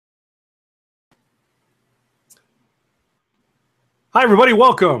Hi, everybody.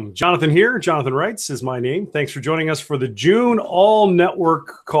 Welcome. Jonathan here. Jonathan Reitz is my name. Thanks for joining us for the June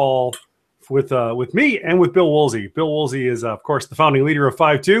all-network call with me and with Bill Woolsey. Bill Woolsey is, of course, the founding leader of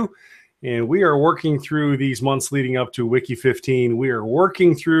FiveTwo, and we are working through these months leading up to Wiki 15. We are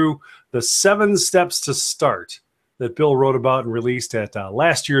working through the 7 steps to start that Bill wrote about and released at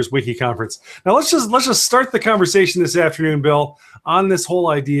last year's Wiki conference. Now, let's just start the conversation this afternoon, Bill, on this whole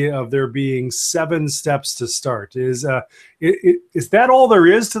idea of there being 7 steps to start. Is that all there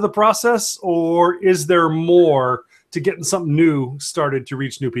is to the process, or is there more to getting something new started to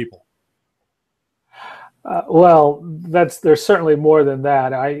reach new people? Well, there's certainly more than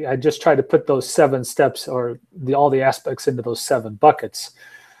that. I just tried to put those 7 steps or all the aspects into those 7 buckets.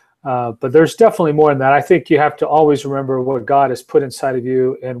 But there's definitely more than that. I think you have to always remember what God has put inside of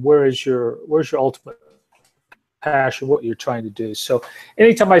you and where's your ultimate passion, what you're trying to do. So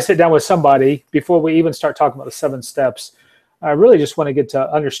anytime I sit down with somebody, before we even start talking about the 7 steps, I really just want to get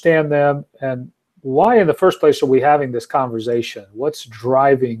to understand them and why in the first place are we having this conversation? What's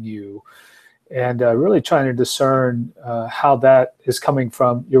driving you? And really trying to discern how that is coming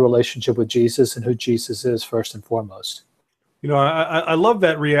from your relationship with Jesus and who Jesus is first and foremost. You know, I love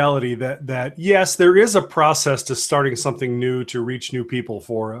that reality that yes, there is a process to starting something new to reach new people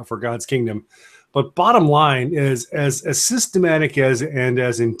for God's kingdom. But bottom line is, as systematic and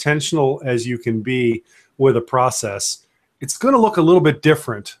as intentional as you can be with a process, it's going to look a little bit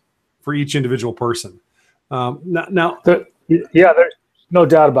different for each individual person. There's no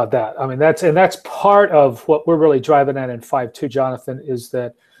doubt about that. I mean, that's part of what we're really driving at in FiveTwo, Jonathan, is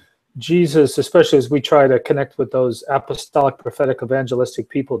that Jesus, especially as we try to connect with those apostolic, prophetic, evangelistic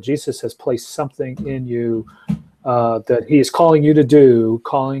people, Jesus has placed something in you that he is calling you to do,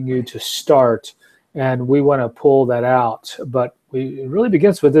 calling you to start, and we want to pull that out. But it really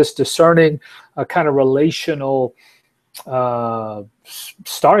begins with this discerning a kind of relational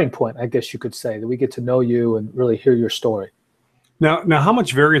starting point, I guess you could say, that we get to know you and really hear your story. Now, how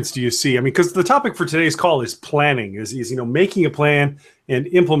much variance do you see? I mean, because the topic for today's call is planning, is making a plan and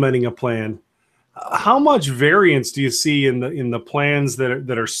implementing a plan. How much variance do you see in the plans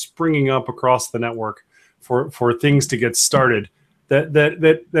that are springing up across the network for things to get started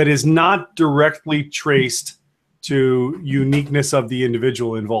that is not directly traced to uniqueness of the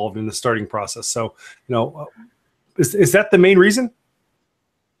individual involved in the starting process? So, is that the main reason?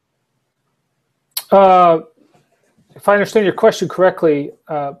 If I understand your question correctly,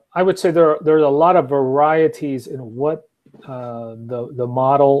 I would say there's a lot of varieties in what the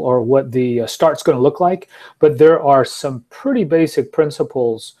model or what the start's going to look like, but there are some pretty basic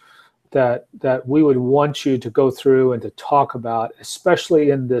principles that we would want you to go through and to talk about, especially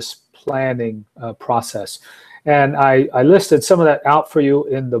in this planning process. And I listed some of that out for you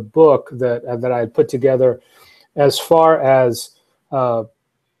in the book that I had put together, as far as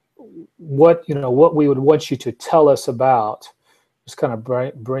what we would want you to tell us about. Just kind of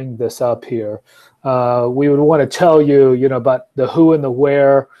bring this up here. We would want to tell you, about the who and the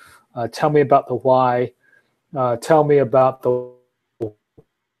where. Tell me about the why. Tell me about the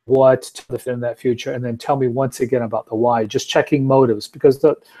what to live in that future, and then tell me once again about the why. Just checking motives, because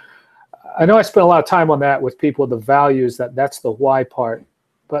I know I spent a lot of time on that with people. The values, that's the why part,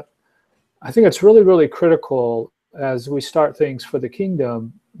 but I think it's really, really critical as we start things for the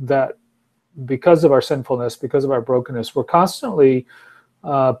kingdom, that because of our sinfulness, because of our brokenness, we're constantly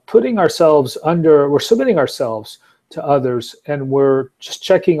submitting ourselves to others, and we're just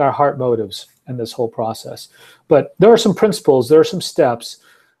checking our heart motives in this whole process. But there are some principles, there are some steps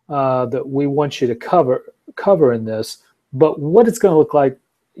that we want you to cover in this, but what it's going to look like,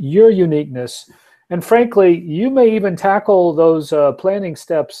 your uniqueness, and frankly, you may even tackle those planning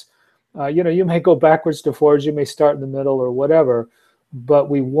steps. You may go backwards to forwards, you may start in the middle or whatever, but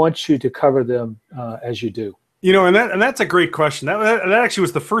we want you to cover them as you do. And that's a great question. That actually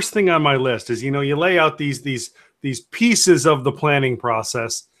was the first thing on my list. Is you lay out these pieces of the planning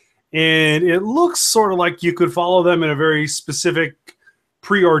process, and it looks sort of like you could follow them in a very specific,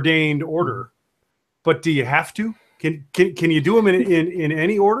 preordained order. But do you have to? Can you do them in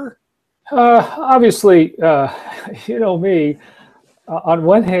any order? Obviously, me. On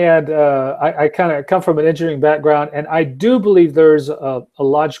one hand, I kind of come from an engineering background, and I do believe there's a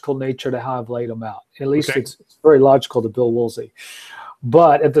logical nature to how I've laid them out. At least it's very logical to Bill Woolsey.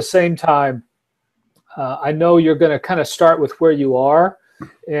 But at the same time, I know you're going to kind of start with where you are,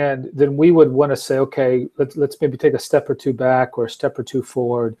 and then we would want to say, okay, let's maybe take a step or two back or a step or two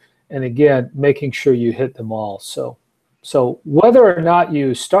forward, and again, making sure you hit them all. So whether or not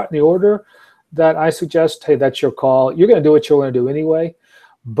you start in the order that I suggest, hey, that's your call. You're going to do what you're going to do anyway.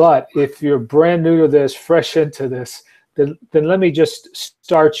 But if you're brand new to this, fresh into this, then let me just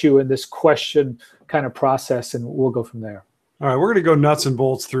start you in this question kind of process, and we'll go from there. All right, we're going to go nuts and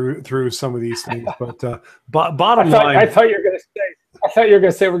bolts through some of these things, but bottom line. I thought you were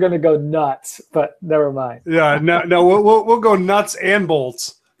going to say we're going to go nuts, but never mind. Yeah, no, we'll go nuts and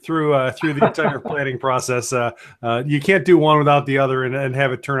bolts through the entire planning process. You can't do one without the other and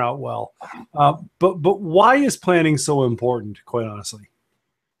have it turn out well. But why is planning so important, quite honestly?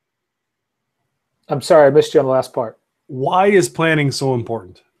 I'm sorry, I missed you on the last part. Why is planning so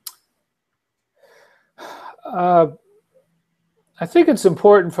important? I think it's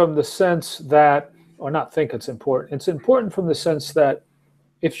important from the sense that, or not think it's important. It's important from the sense that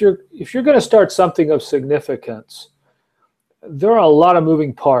if you're going to start something of significance, there are a lot of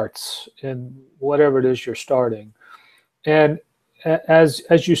moving parts in whatever it is you're starting. And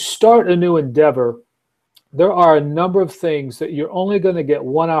as you start a new endeavor, there are a number of things that you're only going to get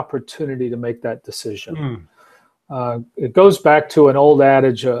one opportunity to make that decision. It goes back to an old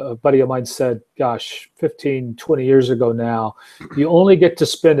adage a buddy of mine said, gosh, 15, 20 years ago now, you only get to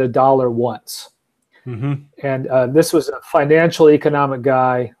spend $1 once. And this was a financial economic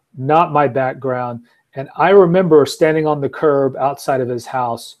guy, not my background. And I remember standing on the curb outside of his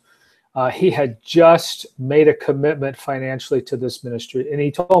house. He had just made a commitment financially to this ministry. And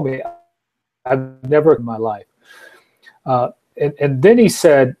he told me, I've never in my life. And then he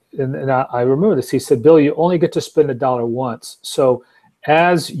said, and I remember this, he said, Bill, you only get to spend $1 once. So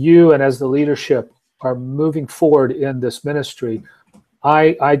as you and as the leadership are moving forward in this ministry,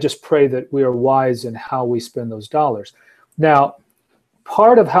 I just pray that we are wise in how we spend those dollars. Now,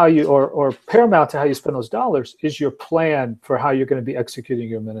 part of how you, or paramount to how you spend those dollars is your plan for how you're going to be executing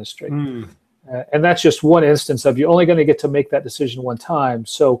your ministry. And that's just one instance of you're only going to get to make that decision one time.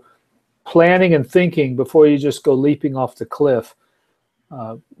 So planning and thinking before you just go leaping off the cliff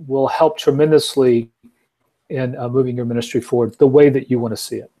will help tremendously in moving your ministry forward the way that you want to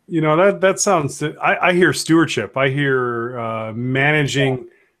see it. You know, that sounds, I hear stewardship. I hear managing,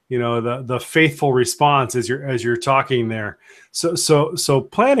 you know, the faithful response as you're talking there. So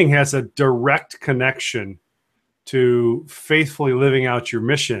planning has a direct connection to faithfully living out your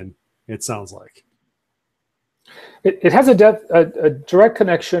mission, it sounds like. It has a direct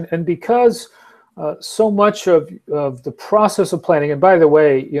connection, and because so much of the process of planning, and by the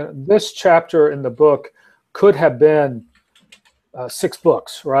way, you know, this chapter in the book could have been 6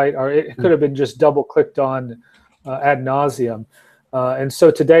 books, right? Or it could have been just double clicked on ad nauseum. And so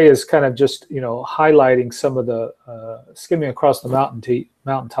today is kind of just, you know, highlighting some of the skimming across the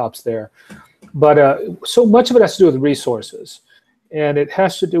mountaintops there. But so much of it has to do with resources. And it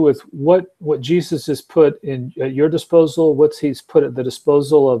has to do with what Jesus has put at your disposal, what he's put at the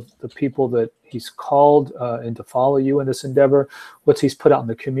disposal of the people that he's called and to follow you in this endeavor, what he's put out in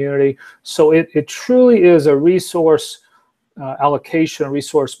the community. So it truly is a resource allocation,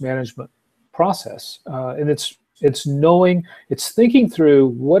 resource management process. And it's knowing, it's thinking through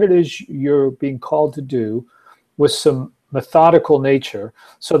what it is you're being called to do with some methodical nature,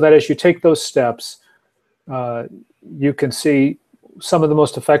 so that as you take those steps, you can see some of the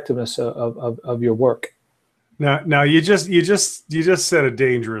most effectiveness of your work. Now you just said a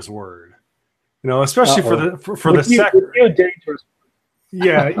dangerous word, you know, especially for the dangerous.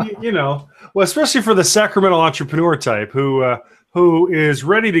 Yeah, you know, well, especially for the Sacramento entrepreneur type who is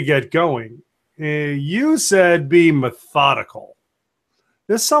ready to get going. You said be methodical.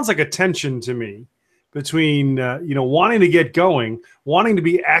 This sounds like a tension to me between you know, wanting to get going, wanting to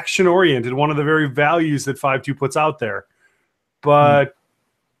be action oriented, one of the very values that FiveTwo puts out there, but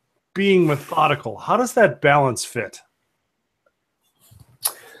being methodical. How does that balance fit?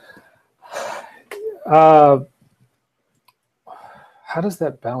 How does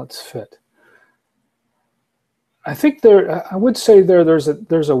that balance fit? I think I would say there's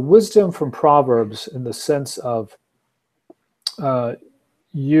a wisdom from Proverbs in the sense of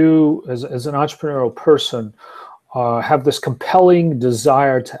you as an entrepreneurial person have this compelling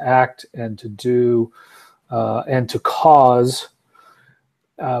desire to act and to do and to cause,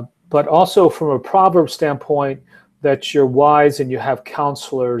 but also from a proverb standpoint that you're wise and you have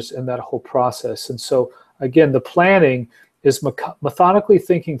counselors in that whole process. And so again, the planning is methodically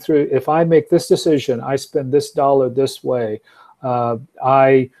thinking through, if I make this decision, I spend this dollar this way,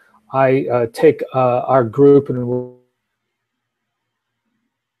 I take our group and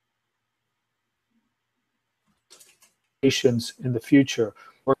in the future.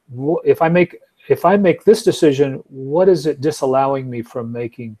 Or if I make this decision, what is it disallowing me from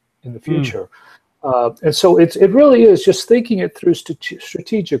making in the future? And so it really is just thinking it through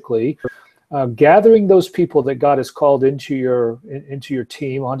strategically, gathering those people that God has called into your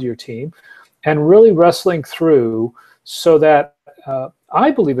team, onto your team, and really wrestling through so that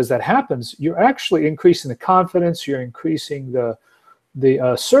I believe as that happens, you're actually increasing the confidence, you're increasing the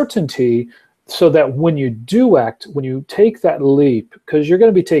certainty, so that when you do act, when you take that leap, because you're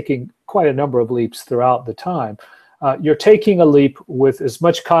going to be taking quite a number of leaps throughout the time, you're taking a leap with as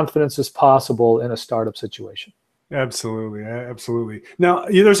much confidence as possible in a startup situation. Absolutely, absolutely. Now,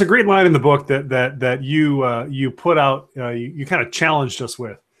 there's a great line in the book that you put out. You kind of challenged us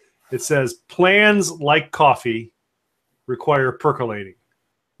with. It says, "Plans like coffee require percolating."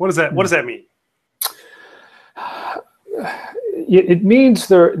 What does that mean? It means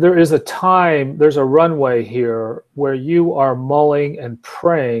there is a time, there's a runway here where you are mulling and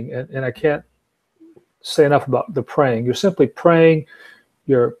praying, and I can't say enough about the praying. You're simply praying,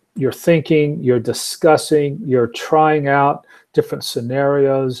 you're thinking, you're discussing, you're trying out different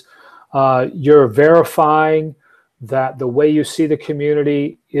scenarios, you're verifying that the way you see the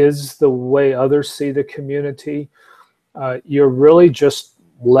community is the way others see the community. You're really just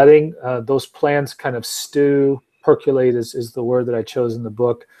letting those plans kind of stew. Percolate is the word that I chose in the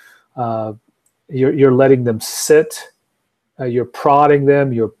book. You're letting them sit. You're prodding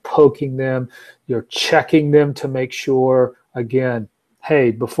them. You're poking them. You're checking them to make sure, again, hey,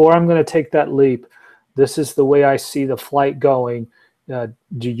 before I'm going to take that leap, this is the way I see the flight going.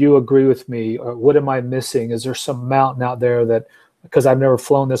 Do you agree with me? Or what am I missing? Is there some mountain out there that, because I've never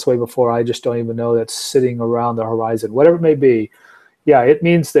flown this way before, I just don't even know, that's sitting around the horizon? Whatever it may be. Yeah, it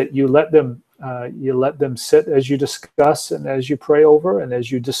means that you let them sit as you discuss and as you pray over and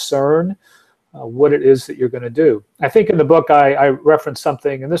as you discern what it is that you're going to do. I think in the book I referenced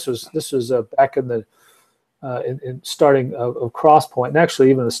something, and this was back in the in starting of Crosspoint, and actually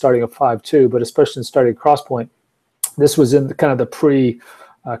even the starting of FiveTwo, but especially in starting Crosspoint. This was in the kind of the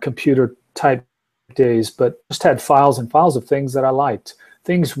pre-computer type days, but just had files and files of things that I liked,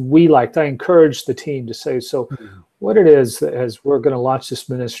 things we liked. I encouraged the team to say, so what it is that as we're going to launch this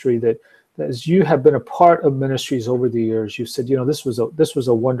ministry, that as you have been a part of ministries over the years, you said, this was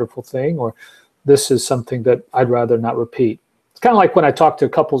a wonderful thing, or this is something that I'd rather not repeat. It's kind of like when I talk to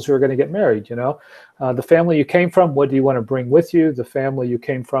couples who are going to get married, the family you came from, what do you want to bring with you? The family you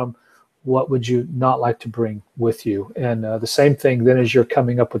came from, what would you not like to bring with you? And the same thing then as you're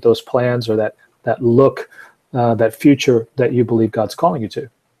coming up with those plans or that look, that future that you believe God's calling you to.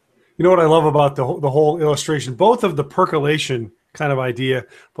 You know what I love about the whole illustration, both of the percolation kind of idea,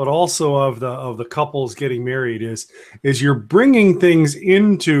 but also of the couples getting married, is you're bringing things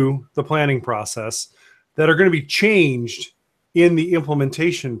into the planning process that are going to be changed in the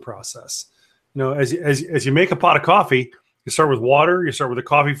implementation process. As you make a pot of coffee, you start with water, you start with a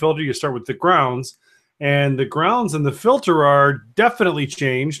coffee filter, you start with the grounds, and the grounds and the filter are definitely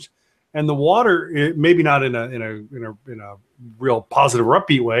changed, and the water, maybe not in a real positive or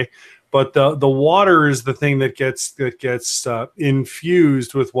upbeat way, but the water is the thing that gets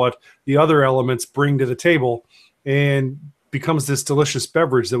infused with what the other elements bring to the table, and becomes this delicious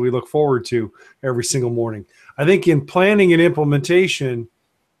beverage that we look forward to every single morning. I think in planning and implementation,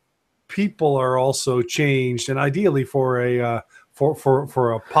 people are also changed, and ideally for a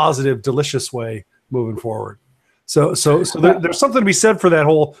positive, delicious way moving forward. So there's something to be said for that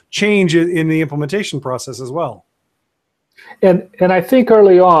whole change in the implementation process as well. And I think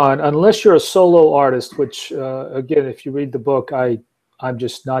early on, unless you're a solo artist, which again, if you read the book, I'm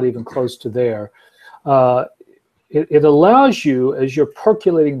just not even close to there. It allows you, as you're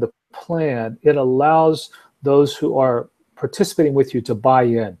percolating the plan, it allows those who are participating with you to buy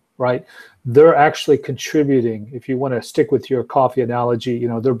in, right? They're actually contributing. If you want to stick with your coffee analogy,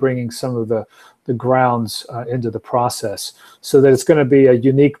 they're bringing some of the grounds into the process, so that it's going to be a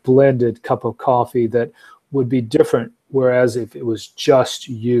unique blended cup of coffee that would be different, whereas if it was just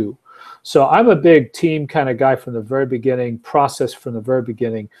you. So I'm a big team kind of guy from the very beginning, process from the very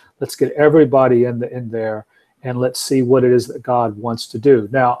beginning. Let's get everybody in there, and let's see what it is that God wants to do.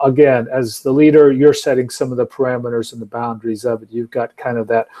 Now, again, as the leader, you're setting some of the parameters and the boundaries of it. You've got kind of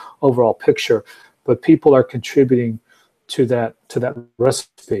that overall picture, but people are contributing to that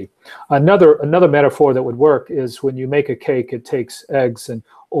recipe. Another metaphor that would work is when you make a cake, it takes eggs and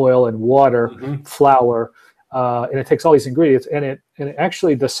oil and water, flour, and it takes all these ingredients, and it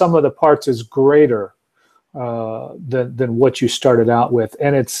actually the sum of the parts is greater than what you started out with.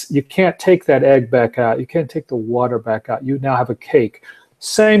 And you can't take that egg back out. You can't take the water back out. You now have a cake.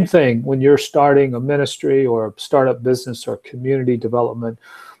 Same thing when you're starting a ministry or a startup business or community development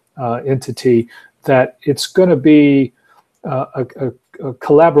entity, that it's going to be a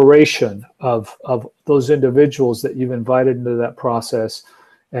collaboration of those individuals that you've invited into that process,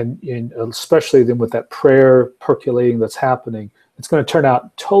 and especially then with that prayer percolating that's happening, it's going to turn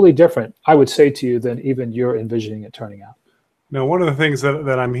out totally different, I would say to you, than even you're envisioning it turning out. Now, one of the things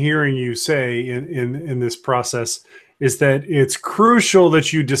that I'm hearing you say in this process is that it's crucial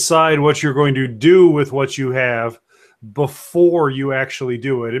that you decide what you're going to do with what you have before you actually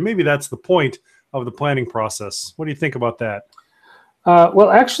do it. And maybe that's the point of the planning process. What do you think about that?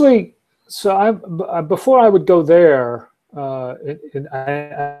 Well, actually, so before I would go there,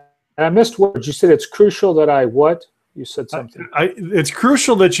 I missed words. You said it's crucial that I what? You said something. It's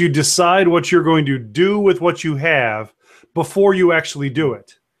crucial that you decide what you're going to do with what you have before you actually do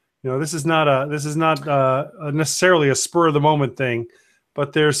it. You know, this is not necessarily a spur of the moment thing,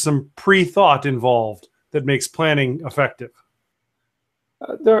 but there's some pre-thought involved that makes planning effective.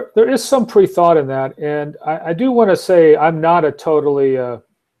 There is some pre-thought in that, and I do want to say I'm not a totally. I'm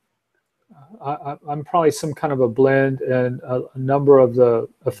probably some kind of a blend, and a number of the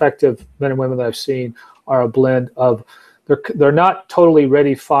effective men and women that I've seen are a blend of they're not totally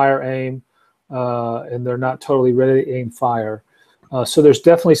ready, fire, aim, and they're not totally ready, aim, fire. So there's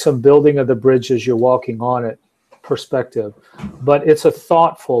definitely some building of the bridge as you're walking on it perspective, but it's a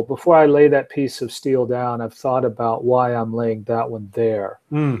thoughtful, before I lay that piece of steel down, I've thought about why I'm laying that one there.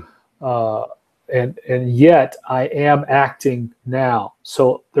 And yet I am acting now.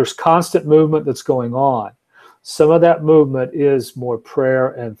 So there's constant movement that's going on. Some of that movement is more prayer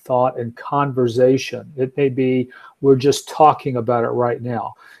and thought and conversation. It may be we're just talking about it right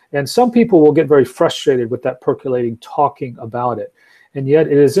now. And some people will get very frustrated with that percolating, talking about it. And yet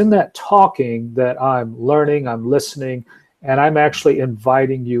it is in that talking that I'm learning, I'm listening, and I'm actually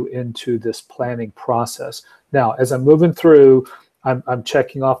inviting you into this planning process. Now, as I'm moving through, I'm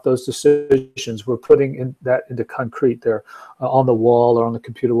checking off those decisions. We're putting that into concrete there on the wall or on the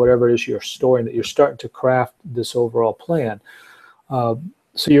computer, whatever it is you're storing, that you're starting to craft this overall plan. So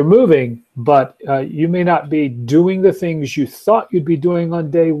you're moving, but you may not be doing the things you thought you'd be doing on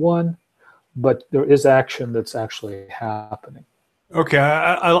day one, but there is action that's actually happening. Okay,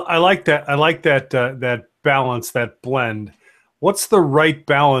 I like that. I like that that balance, that blend. What's the right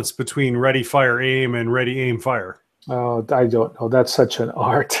balance between ready, fire, aim, and ready, aim, fire? Oh, I don't know. That's such an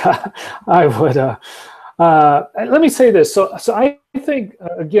art. I would. Let me say this. So I think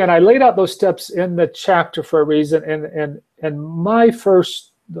again, I laid out those steps in the chapter for a reason. And my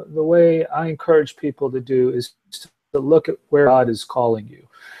first, the way I encourage people to do is to look at where God is calling you.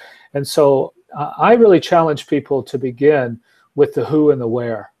 And so I really challenge people to begin with the who and the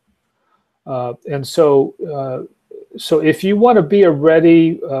where. And so if you want to be a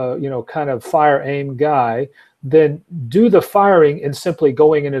ready, kind of fire aim guy, then do the firing and simply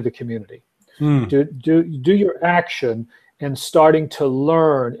going into the community. Do your action and starting to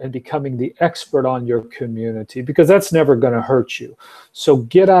learn and becoming the expert on your community, because that's never going to hurt you. So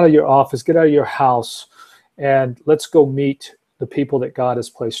get out of your office, get out of your house, and let's go meet the people that God has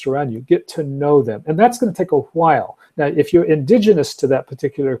placed around you. Get to know them. And that's going to take a while. Now, if you're indigenous to that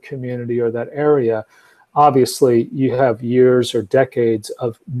particular community or that area, obviously you have years or decades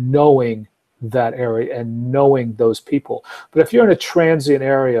of knowing that area and knowing those people. But if you're in a transient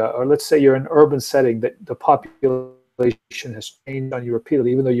area, or let's say you're in an urban setting that the population has changed on you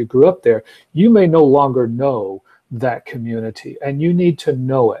repeatedly, even though you grew up there, you may no longer know that community, and you need to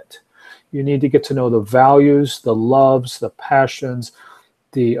know it. You need to get to know the values, the loves, the passions,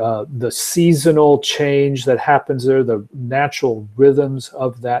 the seasonal change that happens there, the natural rhythms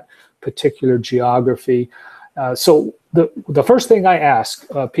of that particular geography. So the first thing I ask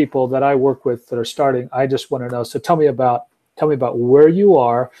people that I work with that are starting, I just want to know. So tell me about where you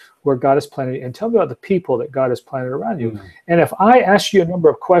are, where God is planted, and tell me about the people that God has planted around you. And if I ask you a number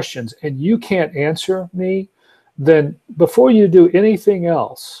of questions and you can't answer me, then before you do anything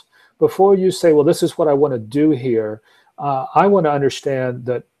else, before you say, well, this is what I want to do here, I want to understand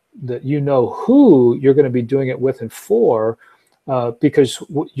that you know who you're going to be doing it with and for, because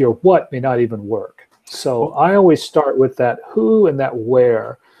your what may not even work. So I always start with that who and that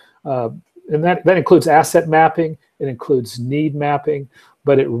where. And that includes asset mapping, it includes need mapping,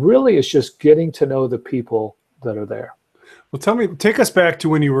 but it really is just getting to know the people that are there. Well, take us back to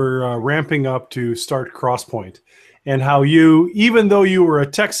when you were ramping up to start Crosspoint, and how you, even though you were a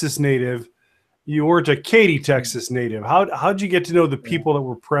Texas native, you weren't a Katy, Texas native. How'd you get to know the people that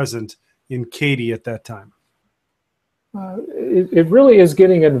were present in Katy at that time? It really is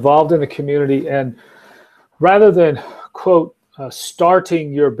getting involved in the community, and rather than, quote,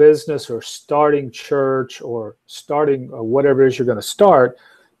 starting your business or starting church or starting whatever it is you're going to start,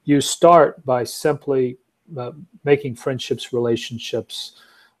 you start by simply making friendships, relationships,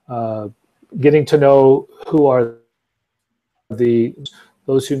 getting to know who are the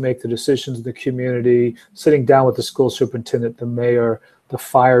those who make the decisions in the community, sitting down with the school superintendent, the mayor, the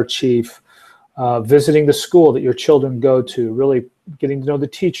fire chief, visiting the school that your children go to, really getting to know the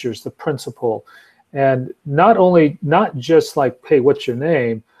teachers, the principal, and not just like, hey, what's your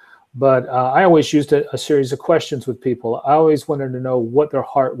name? But I always used a series of questions with people. I always wanted to know what their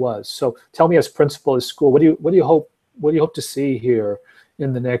heart was. So tell me, as principal of school, what do you hope to see here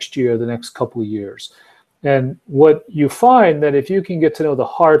in the next year, the next couple of years? And what you find that if you can get to know the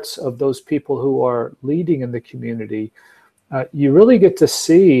hearts of those people who are leading in the community, you really get to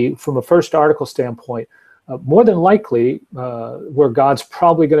see, from a first article standpoint, more than likely where God's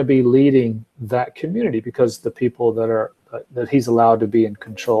probably going to be leading that community, because the people that he's allowed to be in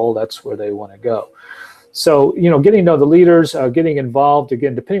control, that's where they want to go. So, getting to know the leaders, getting involved,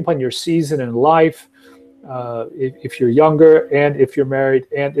 again, depending upon your season in life, if you're younger and if you're married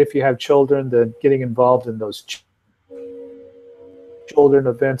and if you have children, then getting involved in those children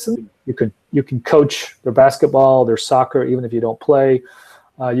events. And you can coach their basketball, their soccer, even if you don't play.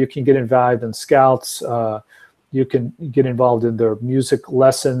 You can get involved in scouts. You can get involved in their music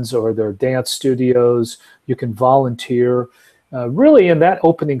lessons or their dance studios. You can volunteer. Really, in that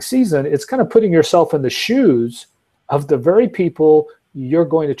opening season, it's kind of putting yourself in the shoes of the very people you're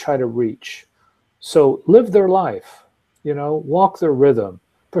going to try to reach. So live their life, walk their rhythm,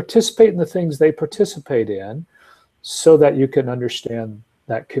 participate in the things they participate in, so that you can understand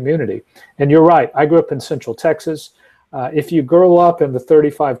that community. And you're right, I grew up in Central Texas. If you grow up in the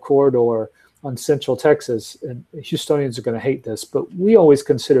 35 corridor on Central Texas, and Houstonians are going to hate this, but we always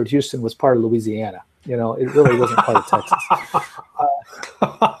considered Houston was part of Louisiana. It really wasn't part of Texas.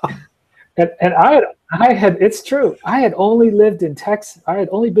 And I had, it's true, I had only lived in Texas. I had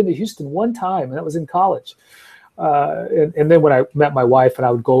only been to Houston one time, and that was in college. And then when I met my wife, and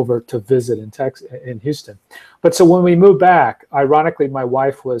I would go over to visit in Houston. But so when we moved back, ironically, my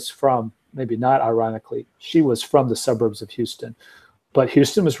wife was from, maybe not ironically, she was from the suburbs of Houston. But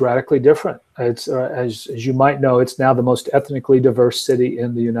Houston was radically different. It's as you might know, it's now the most ethnically diverse city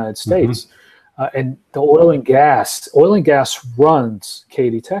in the United States. And the oil and gas runs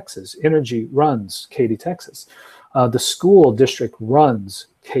Katy, Texas. Energy runs Katy, Texas. The school district runs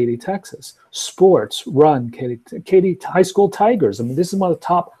Katy, Texas. Sports run Katy High School Tigers. I mean, this is one of the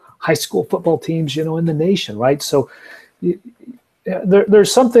top high school football teams, in the nation, right? So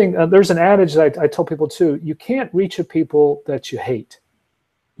there's something, there's an adage that I tell people too: you can't reach a people that you hate.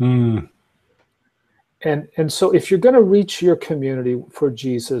 And so if you're going to reach your community for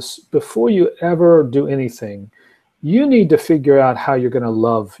Jesus, before you ever do anything, you need to figure out how you're going to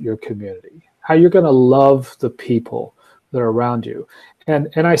love your community, how you're going to love the people that are around you. And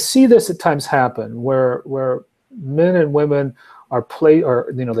I see this at times happen where men and women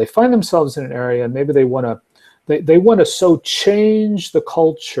they find themselves in an area, and maybe they want to so change the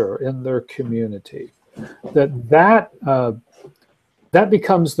culture in their community that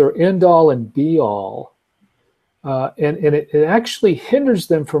becomes their end all and be all. And it actually hinders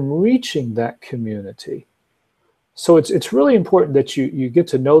them from reaching that community. So it's really important that you get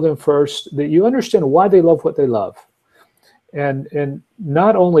to know them first, that you understand why they love what they love. And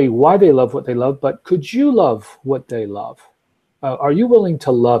not only why they love what they love, but could you love what they love? Are you willing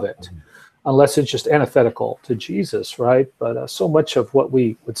to love it? Unless it's just antithetical to Jesus, right? But so much of what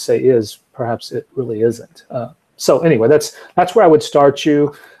we would say is, perhaps it really isn't. So anyway, that's where I would start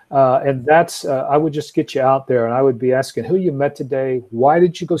you. And I would just get you out there, and I would be asking who you met today. Why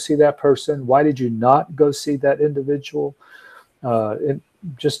did you go see that person? Why did you not go see that individual? And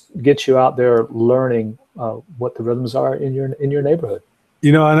just get you out there learning what the rhythms are in your neighborhood.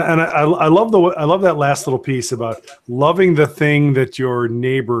 And I love that last little piece about loving the thing that your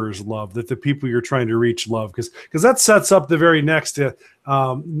neighbors love, that the people you're trying to reach love, because that sets up the very next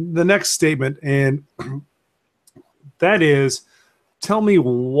statement, and that is, tell me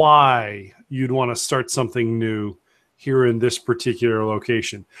why you'd want to start something new here in this particular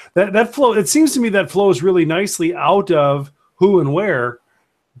location. That flow, it seems to me that flows really nicely out of who and where,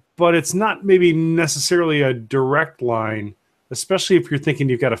 but it's not maybe necessarily a direct line, especially if you're thinking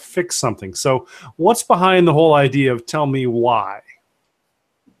you've got to fix something. So what's behind the whole idea of tell me why?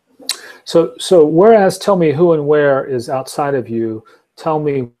 So whereas tell me who and where is outside of you, tell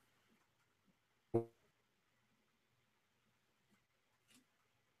me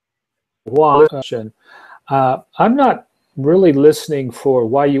why. I'm not really listening for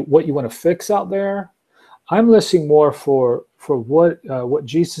what you want to fix out there. I'm listening more for what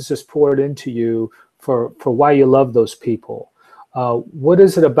Jesus has poured into you, for why you love those people. What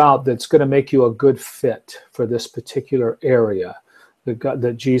is it about that's going to make you a good fit for this particular area? that God,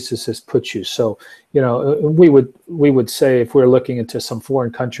 that Jesus has put you. So, we would say if we're looking into some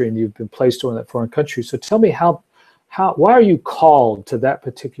foreign country and you've been placed in that foreign country, so tell me why are you called to that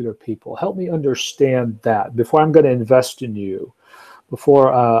particular people? Help me understand that before I'm going to invest in you,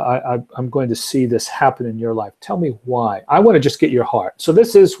 before I'm going to see this happen in your life. Tell me why. I want to just get your heart. So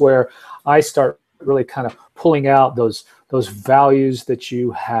this is where I start really kind of pulling out those values that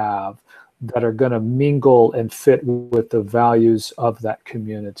you have that are going to mingle and fit with the values of that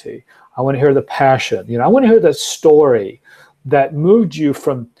community. I want to hear the passion. I want to hear the story that moved you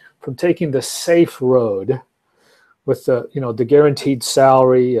from taking the safe road with the guaranteed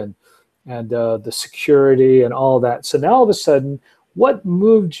salary and the security and all that. So now all of a sudden, what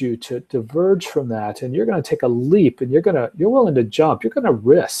moved you to diverge from that? And you're going to take a leap, and you're willing to jump. You're going to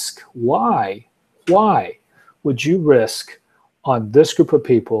risk. Why? Why would you risk on this group of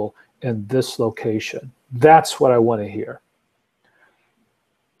people in this location? That's what I want to hear.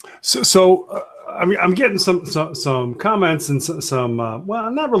 So I mean, I'm getting some comments and some well,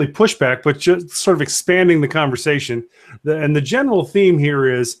 not really pushback, but just sort of expanding the conversation. And the general theme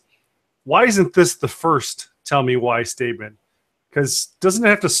here is, why isn't this the first "tell me why" statement? Because doesn't it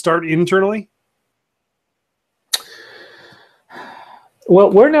have to start internally? Well,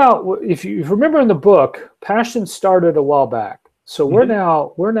 we're now, if you remember in the book, passion started a while back. So we're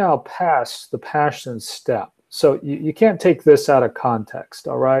now past the passion step. So you can't take this out of context,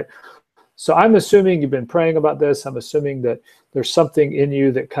 all right? So I'm assuming you've been praying about this. I'm assuming that there's something in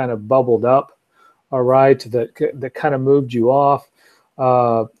you that kind of bubbled up, all right, that kind of moved you off.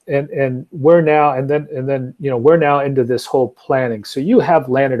 And we're now, and then we're now into this whole planning. So you have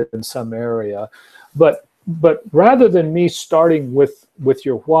landed in some area, but rather than me starting with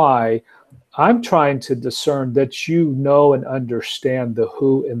your why, I'm trying to discern that you know and understand the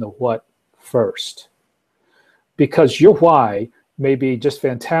who and the what first, because your why may be just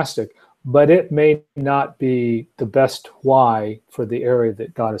fantastic, but it may not be the best why for the area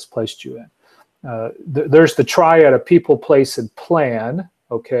that God has placed you in. There's the triad of people, place, and plan.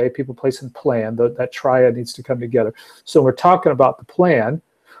 Okay, people, place, and plan. That triad needs to come together. So we're talking about the plan.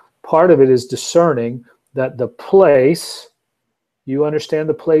 Part of it is discerning that the place, you understand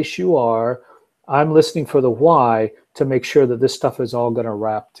the place you are. I'm listening for the why to make sure that this stuff is all going to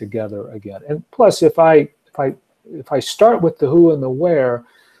wrap together again. And plus, if I start with the who and the where,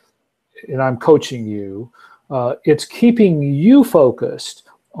 and I'm coaching you, it's keeping you focused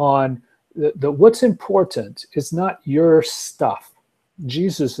on the what's important is not your stuff.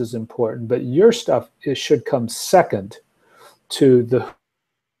 Jesus is important, but your stuff should come second to the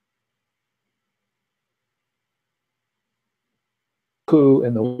who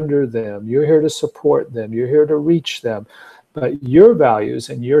and the wonder them. You're here to support them. You're here to reach them. But your values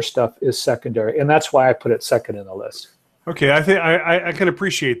and your stuff is secondary. And that's why I put it second in the list. Okay, I think I can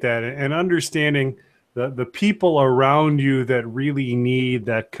appreciate that, and understanding the people around you that really need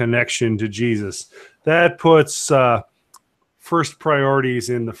that connection to Jesus. That puts first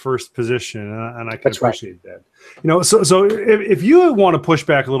priorities in the first position, and I can That's appreciate that. So if you want to push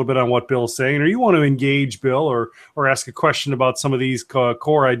back a little bit on what Bill's saying, or you want to engage Bill, or ask a question about some of these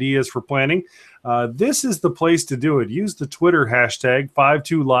core ideas for planning, this is the place to do it. Use the Twitter hashtag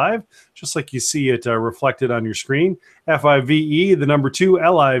FiveTwoLive, just like you see it reflected on your screen. FIVE, the number 2,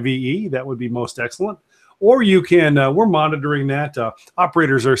 LIVE. That would be most excellent. Or you can, we're monitoring that.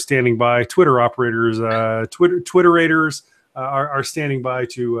 Operators are standing by. Twitter operators, Twitterators are standing by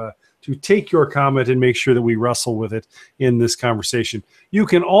to take your comment and make sure that we wrestle with it in this conversation. You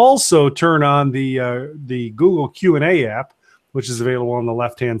can also turn on the Google Q&A app, which is available on the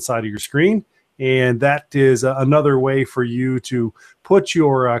left-hand side of your screen. And that is another way for you to put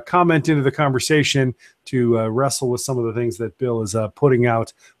your comment into the conversation to wrestle with some of the things that Bill is putting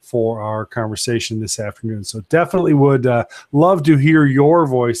out for our conversation this afternoon. So definitely would love to hear your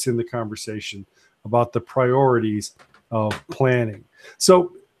voice in the conversation about the priorities of planning.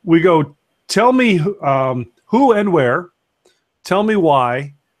 So we go, tell me who and where, tell me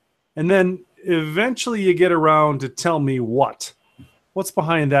why, and then eventually you get around to tell me what. What's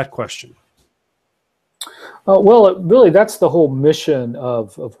behind that question? Well, really, that's the whole mission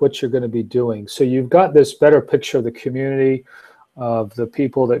of what you're going to be doing. So you've got this better picture of the community, of the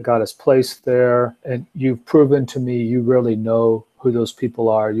people that God has placed there, and you've proven to me you really know who those people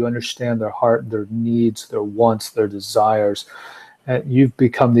are. You understand their heart, their needs, their wants, their desires, and you've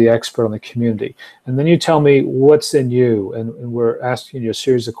become the expert on the community. And then you tell me what's in you, and we're asking you a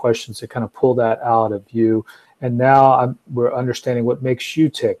series of questions to kind of pull that out of you. And now we're understanding what makes you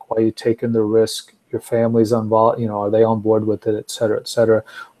tick, why you're taking the risk your family's involved, are they on board with it, et cetera, et cetera.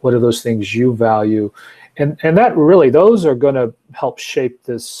 What are those things you value? And that really, those are going to help shape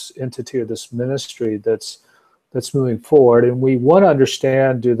this entity or this ministry that's moving forward. And we want to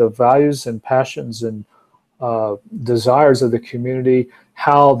understand, do the values and passions and desires of the community,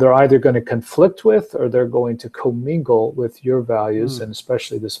 how they're either going to conflict with or they're going to commingle with your values, and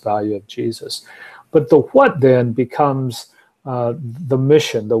especially this value of Jesus. But the what then becomes the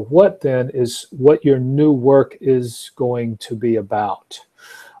mission. The what then is what your new work is going to be about.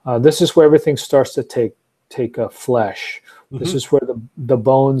 This is where everything starts to take flesh. This is where the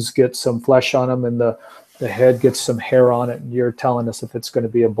bones get some flesh on them, and the head gets some hair on it, and you're telling us if it's going to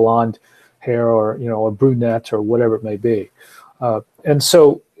be a blonde hair or a brunette or whatever it may be. And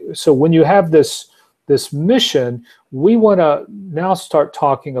so when you have this mission, we want to now start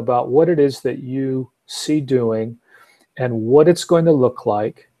talking about what it is that you see doing and what it's going to look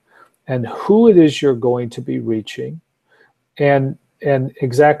like and who it is you're going to be reaching, and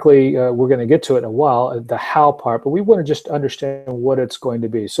exactly, we're going to get to it in a while, the how part, but we want to just understand what it's going to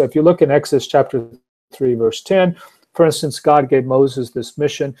be. So if you look in Exodus chapter 3, verse 10, for instance, God gave Moses this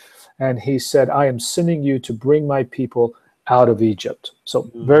mission, and he said, I am sending you to bring my people out of Egypt.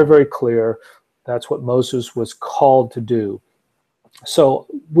 So very, very clear. That's what Moses was called to do. So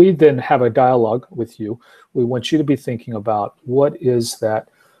we then have a dialogue with you. We want you to be thinking about what is that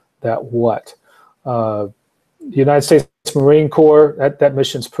what. The United States Marine Corps, that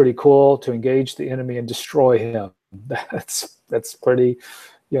mission's pretty cool, to engage the enemy and destroy him. That's pretty,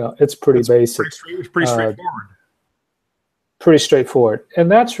 it's pretty basic. Pretty straightforward. Pretty straightforward.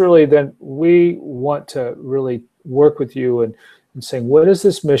 And that's really, then we want to really work with you and saying, what is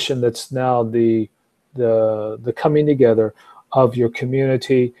this mission that's now the coming together of your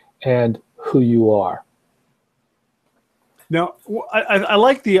community and who you are? Now, I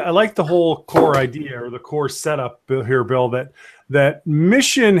like the whole core idea or the core setup here, Bill, that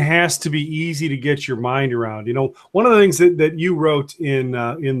mission has to be easy to get your mind around. One of the things that you wrote in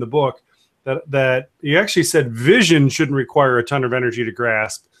the book, that you actually said vision shouldn't require a ton of energy to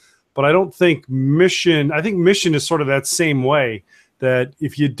grasp, but I don't think mission. I think mission is sort of that same way, that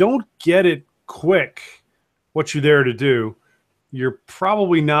if you don't get it quick, what you're there to do, you're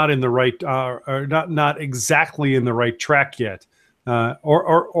probably not in the right, or not exactly in the right track yet,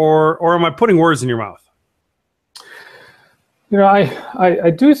 or am I putting words in your mouth? I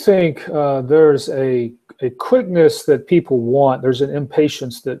do think there's a quickness that people want. There's an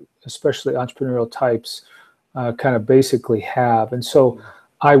impatience that especially entrepreneurial types kind of basically have, and so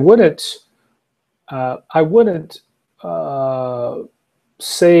I wouldn't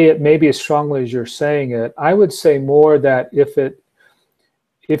say it maybe as strongly as you're saying it. I would say more that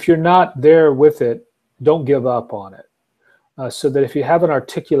if you're not there with it, don't give up on it. So that if you haven't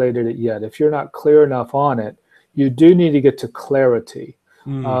articulated it yet, if you're not clear enough on it, you do need to get to clarity.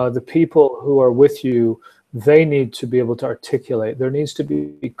 The people who are with you, they need to be able to articulate. There needs to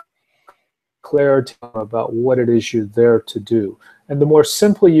be clarity about what it is you're there to do. And the more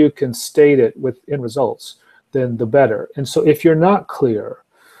simply you can state it within results, then the better. And so if you're not clear,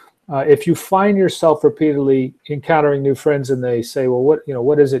 if you find yourself repeatedly encountering new friends and they say, well,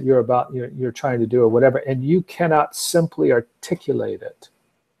 what is it you're about, you're trying to do or whatever, and you cannot simply articulate it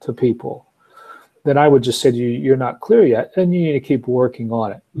to people, then I would just say to you, you're not clear yet, and you need to keep working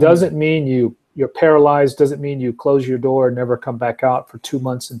on it. Doesn't mean you're paralyzed, doesn't mean you close your door and never come back out for 2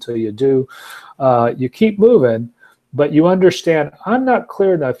 months until you do. You keep moving, but you understand, I'm not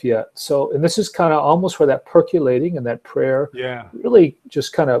clear enough yet. So, and this is kind of almost where that percolating and that prayer really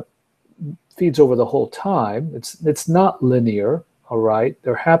just kind of feeds over the whole time. It's not linear, all right?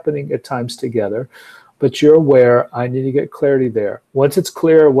 They're happening at times together, but you're aware, I need to get clarity there. Once it's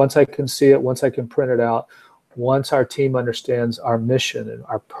clear, once I can see it, once I can print it out, once our team understands our mission and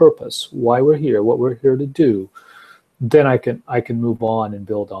our purpose, why we're here, what we're here to do, then I can move on and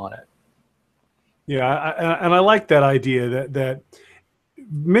build on it. Yeah, and I like that idea that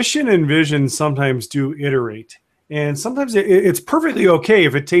mission and vision sometimes do iterate, and sometimes it's perfectly okay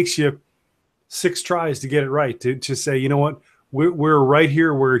if it takes you 6 tries to get it right, to say, you know what, we're right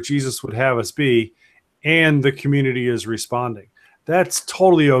here where Jesus would have us be, and the community is responding. That's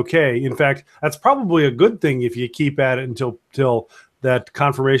totally okay. In fact, that's probably a good thing if you keep at it until that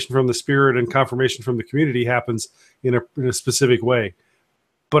confirmation from the Spirit and confirmation from the community happens in a specific way.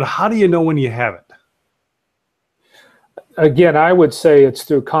 But how do you know when you have it? Again, I would say it's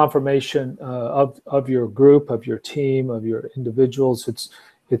through confirmation of your group, of your team, of your individuals. It's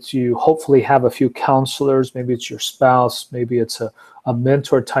you hopefully have a few counselors. Maybe it's your spouse. Maybe it's a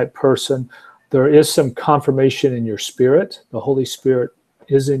mentor type person. There is some confirmation in your spirit. The Holy Spirit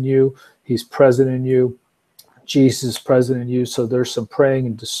is in you. He's present in you. Jesus is present in you. So there's some praying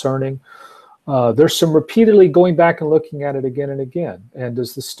and discerning. There's some repeatedly going back and looking at it again and again. And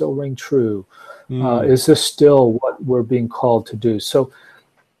does this still ring true? Is this still what we're being called to do? So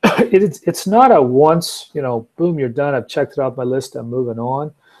it's not a once, boom, you're done. I've checked it off my list. I'm moving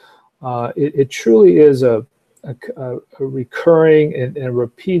on. It truly is a recurring and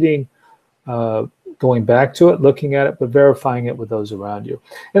repeating, going back to it, looking at it, but verifying it with those around you.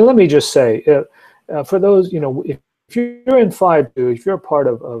 And let me just say, for those, if you're in FiveTwo, if you're a part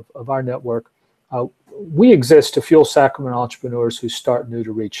of our network, we exist to fuel sacramental entrepreneurs who start new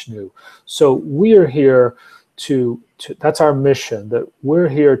to reach new. So we are here to that's our mission, that we're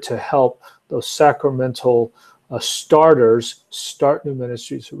here to help those sacramental starters start new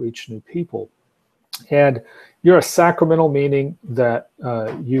ministries to reach new people. And you're a sacramental, meaning that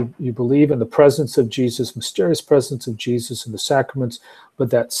you believe in the presence of Jesus, mysterious presence of Jesus in the sacraments, but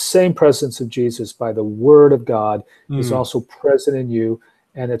that same presence of Jesus by the Word of God is also present in you,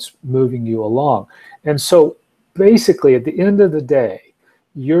 and it's moving you along. And so basically at the end of the day,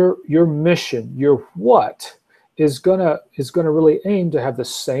 your mission, your what, is gonna really aim to have the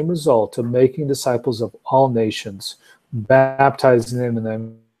same result of making disciples of all nations, baptizing them in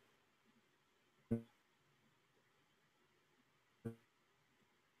them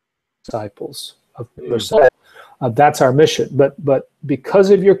disciples of yourself. That's our mission. But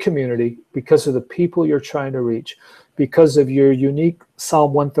because of your community, because of the people you're trying to reach, because of your unique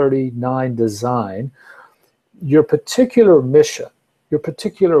Psalm 139 design, your particular mission, your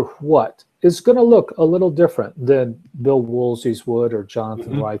particular what, is going to look a little different than Bill Woolsey's would or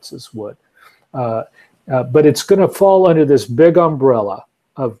Jonathan Reitz's would. But it's going to fall under this big umbrella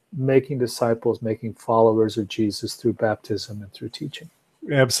of making disciples, making followers of Jesus through baptism and through teaching.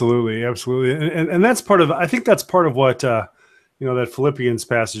 Absolutely, absolutely, and that's part of. I think that's part of what that Philippians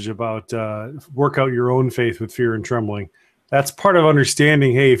passage about work out your own faith with fear and trembling. That's part of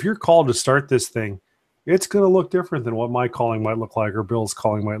understanding. Hey, if you're called to start this thing, it's going to look different than what my calling might look like, or Bill's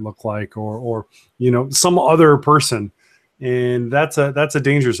calling might look like, or some other person, and that's a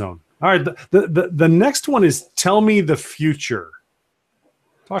danger zone. All right, the next one is tell me the future.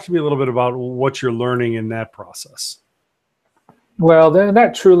 Talk to me a little bit about what you're learning in that process. Well, then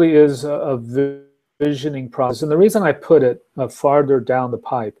that truly is a visioning process, and the reason I put it farther down the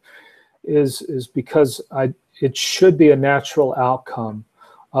pipe is because it should be a natural outcome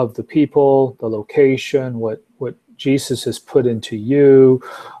of the people, the location, what Jesus has put into you,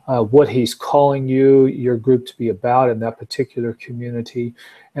 what he's calling your group to be about in that particular community.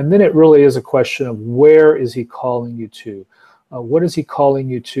 And then it really is a question of where is he calling you to? What is he calling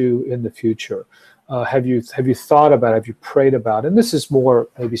you to in the future? Have you thought about it? Have you prayed about it? And this is more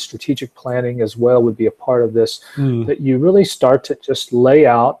maybe strategic planning as well would be a part of this, that you really start to just lay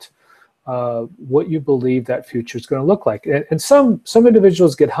out what you believe that future is going to look like. And some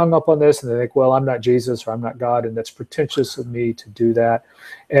individuals get hung up on this and they think, well, I'm not Jesus or I'm not God, and that's pretentious of me to do that.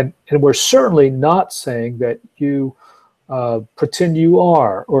 And we're certainly not saying that you pretend you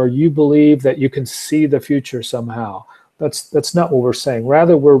are, or you believe that you can see the future somehow. That's not what we're saying.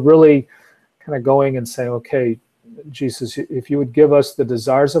 Rather, we're really kind of going and saying, okay, Jesus, if you would give us the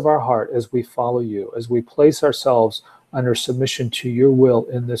desires of our heart as we follow you, as we place ourselves under submission to your will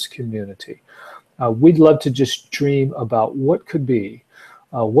in this community. We'd love to just dream about what could be,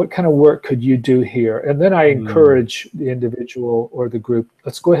 what kind of work could you do here? And then I encourage the individual or the group,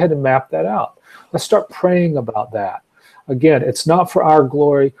 let's go ahead and map that out. Let's start praying about that. Again, it's not for our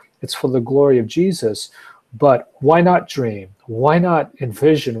glory, it's for the glory of Jesus, but why not dream? Why not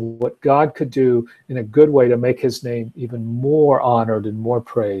envision what God could do in a good way to make his name even more honored and more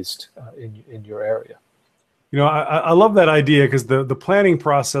praised in your area? I love that idea, because the planning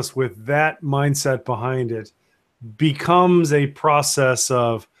process with that mindset behind it becomes a process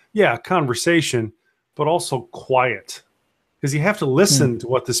of, conversation, but also quiet, because you have to listen to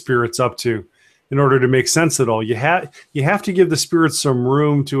what the Spirit's up to in order to make sense of it all. You have to give the Spirit some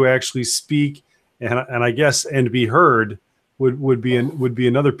room to actually speak and I guess and be heard would be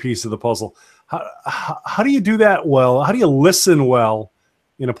another piece of the puzzle. How do you do that well? How do you listen well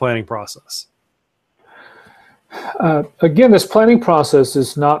in a planning process? Again, this planning process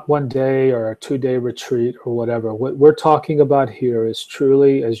is not one day or a 2-day retreat or whatever. What we're talking about here is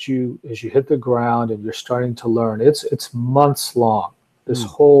truly as you hit the ground and you're starting to learn. It's months long. This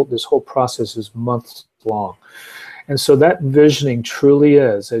whole process is months long. And so that visioning truly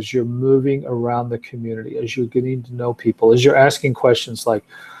is, as you're moving around the community, as you're getting to know people, as you're asking questions like,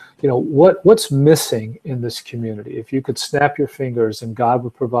 what's missing in this community? If you could snap your fingers and God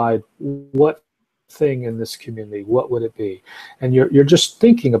would provide, what thing in this community, what would it be? And you're just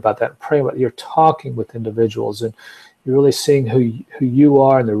thinking about that, praying about it. You're talking with individuals, and you're really seeing who you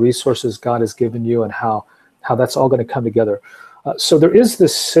are and the resources God has given you, and how that's all going to come together. So there is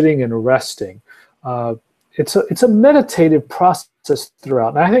this sitting and resting. It's a meditative process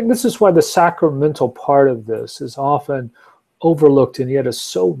throughout. And I think this is why the sacramental part of this is often overlooked and yet is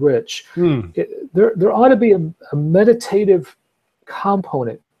so rich. There ought to be a meditative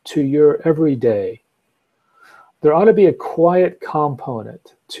component to your everyday. There ought to be a quiet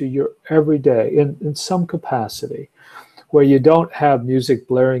component to your everyday in some capacity, where you don't have music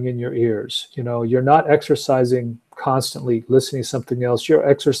blaring in your ears. You know, you're not exercising constantly listening to something else. You're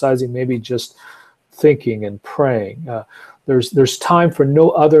exercising maybe just thinking and praying. There's time for no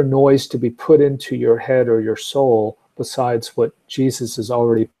other noise to be put into your head or your soul besides what Jesus has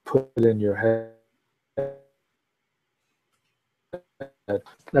already put in your head.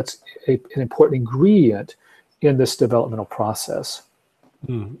 That's an important ingredient in this developmental process.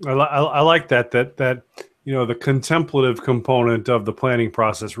 I like that you know, the contemplative component of the planning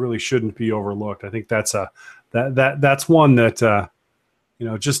process really shouldn't be overlooked. I think that's one that you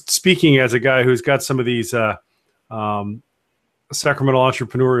know, just speaking as a guy who's got some of these sacramental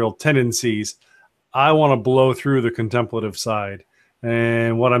entrepreneurial tendencies, I want to blow through the contemplative side.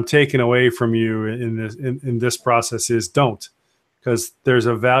 And what I'm taking away from you in this process is don't, because there's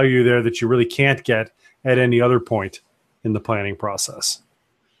a value there that you really can't get at any other point in the planning process.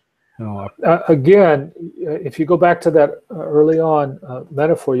 You know, again, if you go back to that early on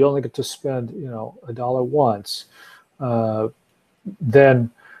metaphor, you only get to spend, you know, $1 once.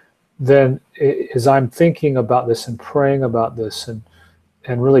 Then as I'm thinking about this and praying about this and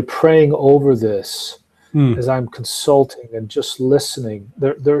really praying over this, as I'm consulting and just listening,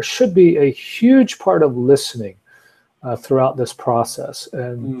 there should be a huge part of listening throughout this process.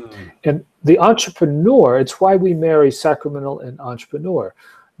 And the entrepreneur, it's why we marry sacramental and entrepreneur.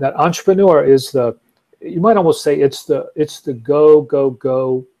 That entrepreneur is you might almost say it's the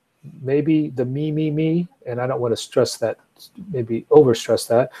go, maybe the me, and I don't want to stress that, maybe overstress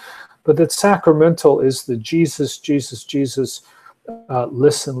that, but that sacramental is the Jesus,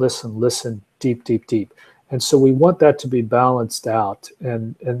 listen, deep. And so we want that to be balanced out,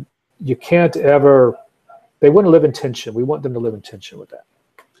 and you can't ever, they want to live in tension. We want them to live in tension with that.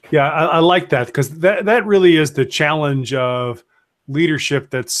 Yeah, I like that, because that really is the challenge of leadership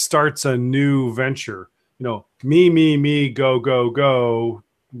that starts a new venture. You know, me, go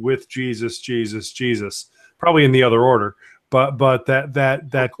with Jesus, probably in the other order, but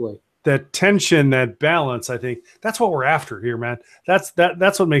that tension, that balance, I think that's what we're after here, man. That's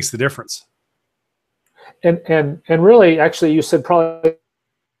what makes the difference. And really, actually, you said probably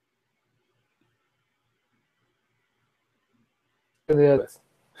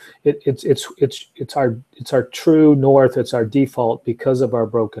it's our true north. It's our default because of our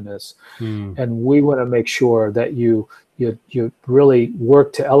brokenness, and we want to make sure that you really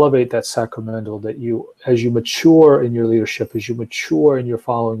work to elevate that sacramental. That you, as you mature in your leadership, as you mature in your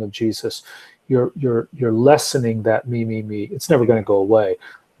following of Jesus, you're lessening that me. It's never going to go away,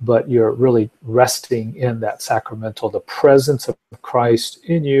 but you're really resting in that sacramental, the presence of Christ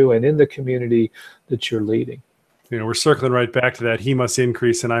in you and in the community that you're leading. You know, we're circling right back to that he must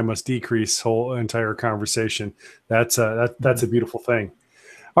increase and I must decrease whole entire conversation. That's a beautiful thing.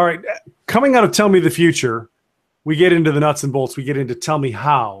 All right, coming out of Tell Me the Future, we get into the nuts and bolts. We get into Tell Me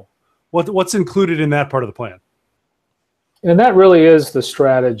How. What's included in that part of the plan? And that really is the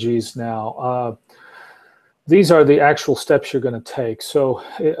strategies now. These are the actual steps you're going to take. So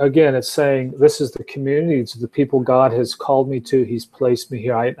again, it's saying this is the community. It's the people God has called me to. He's placed me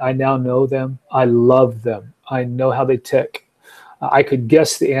here. I now know them. I love them. I know how they tick. I could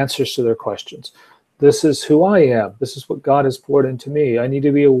guess the answers to their questions. This is who I am. This is what God has poured into me. I need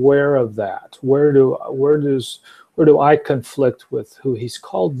to be aware of that. Where do I conflict with who He's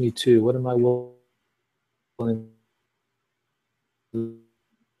called me to? What am I willing to?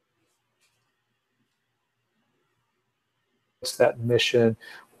 What's that mission?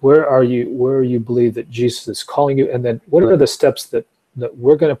 Where are you believe that Jesus is calling you? And then what are the steps that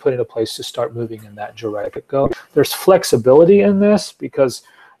we're going to put into place to start moving in that direction? There's flexibility in this, because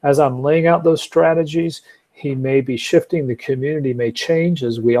as I'm laying out those strategies, He may be shifting. The community may change.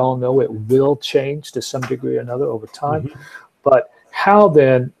 As we all know, it will change to some degree or another over time. But how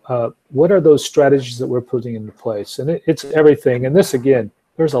then, what are those strategies that we're putting into place? And it's everything. And this, again,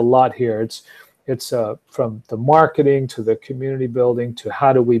 there's a lot here. It's from the marketing to the community building to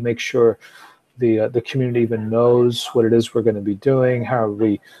how do we make sure the community even knows what it is we're going to be doing. How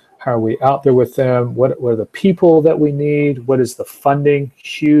How are we out there with them? What are the people that we need? What is the funding?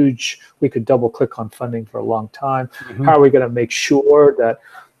 Huge. We could double click on funding for a long time. How are we going to make sure that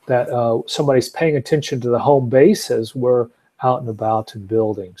somebody's paying attention to the home base as we're out and about and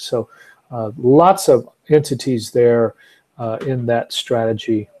building? So lots of entities there in that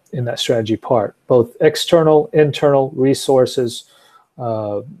strategy part, both external, internal resources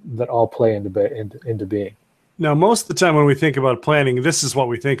that all play into being. Now, most of the time when we think about planning, this is what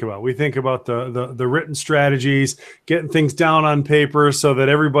we think about. We think about the written strategies, getting things down on paper so that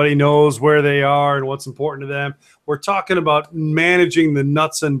everybody knows where they are and what's important to them. We're talking about managing the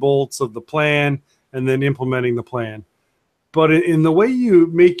nuts and bolts of the plan and then implementing the plan. But in the way you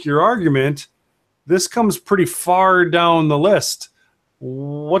make your argument, this comes pretty far down the list.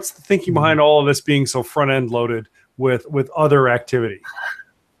 What's the thinking behind all of this being so front-end loaded with other activity?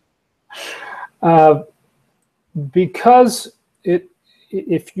 Because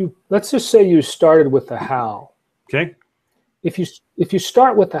let's just say you started with the how. Okay. If you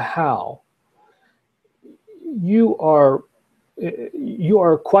start with the how, you are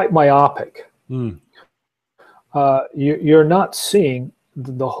quite myopic. You're not seeing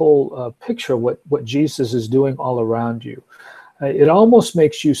the whole picture of what Jesus is doing all around you. It almost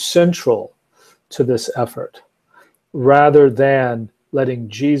makes you central to this effort, rather than letting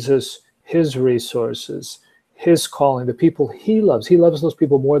Jesus, his resources, his calling, the people he loves those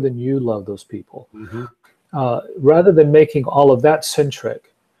people more than you love those people. Rather than making all of that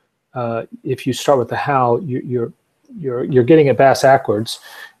centric, if you start with the how, you're getting it backwards,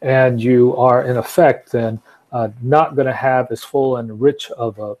 and you are in effect then not going to have as full and rich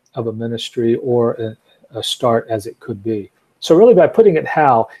of a ministry or a start as it could be. So really, by putting it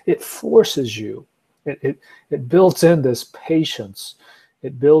how, it forces you. It builds in this patience.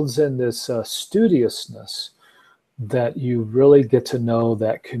 It builds in this studiousness, that you really get to know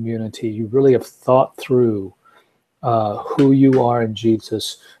that community. You really have thought through who you are in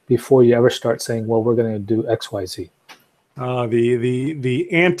Jesus before you ever start saying, well, we're going to do X, Y, Z. The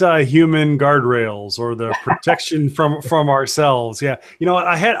anti-human guardrails, or the protection from ourselves. Yeah. You know,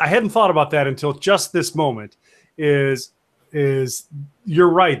 I hadn't thought about that until just this moment. Is you're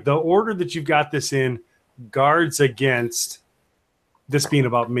right. The order that you've got this in guards against this being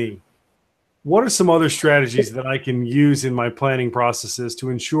about me. What are some other strategies that I can use in my planning processes to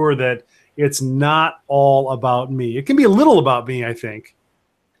ensure that it's not all about me? It can be a little about me, I think,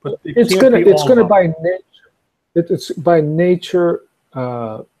 but it's gonna by nature. It's by nature,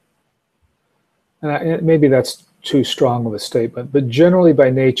 and maybe that's too strong of a statement, but generally by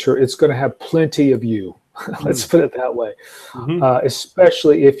nature, it's going to have plenty of you. Let's put it that way.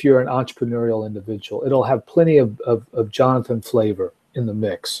 Especially if you're an entrepreneurial individual, it'll have plenty of Jonathan flavor in the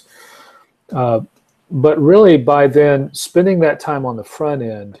mix. But really, by then spending that time on the front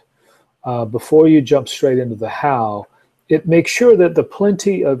end, before you jump straight into the how, it makes sure that the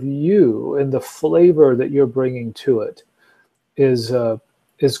plenty of you and the flavor that you're bringing to it is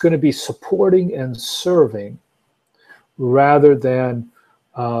going to be supporting and serving, rather than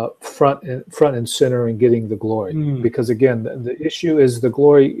front and center and getting the glory. Because again, the issue is the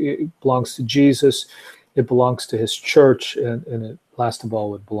glory belongs to Jesus, it belongs to his church, and it last of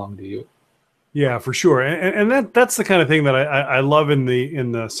all would belong to you. Yeah, for sure, and that's the kind of thing that I love in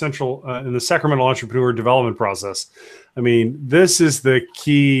the Sacramental Entrepreneur Development process. I mean, this is the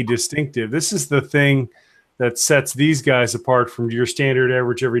key distinctive. This is the thing that sets these guys apart from your standard,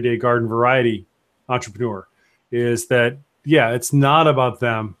 average, everyday garden variety entrepreneur. Is that, yeah, it's not about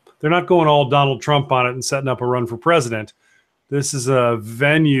them. They're not going all Donald Trump on it and setting up a run for president. This is a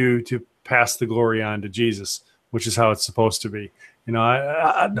venue to pass the glory on to Jesus, which is how it's supposed to be. You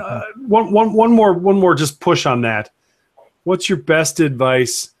know, one more just push on that. What's your best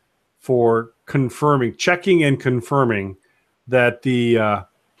advice for checking and confirming that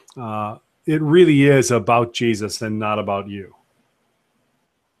it really is about Jesus and not about you?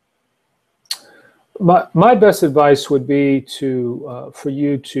 My best advice would be for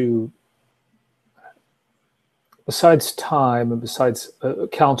you to, besides time and besides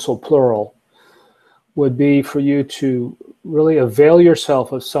counsel plural, would be for you to really avail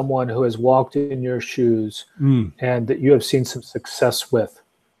yourself of someone who has walked in your shoes and that you have seen some success with.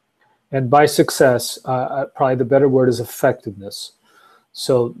 And by success, probably the better word is effectiveness.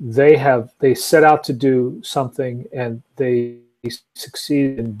 So they set out to do something, and they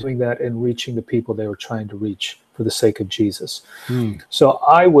succeed in doing that and reaching the people they were trying to reach for the sake of Jesus. So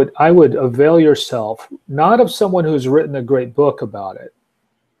I would avail yourself not of someone who's written a great book about it,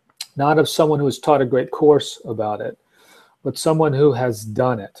 not of someone who has taught a great course about it, but someone who has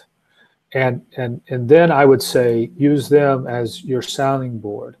done it. And then I would say use them as your sounding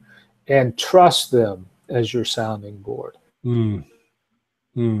board. and trust them as your sounding board.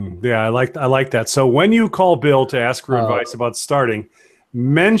 Yeah, I like that. So when you call Bill to ask for advice about starting,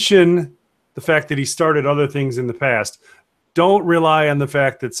 mention the fact that he started other things in the past. Don't rely on the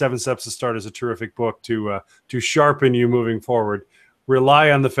fact that 7 Steps to Start is a terrific book to sharpen you moving forward.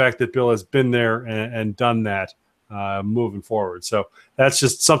 Rely on the fact that Bill has been there and done that moving forward. So that's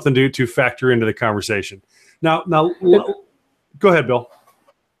just something to factor into the conversation. Now, go ahead, Bill.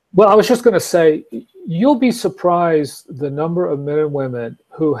 Well, I was just going to say, you'll be surprised the number of men and women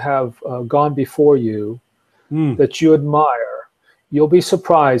who have gone before you that you admire. You'll be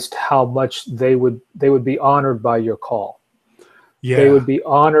surprised how much they would be honored by your call. Yeah. They would be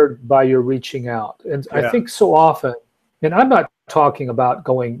honored by your reaching out. And I think so often, and I'm not talking about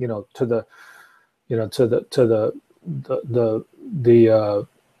going, to the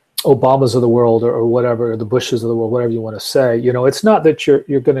Obamas of the world or whatever, or the Bushes of the world, whatever you want to say. It's not that you're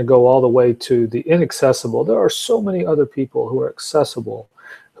going to go all the way to the inaccessible. There are so many other people who are accessible,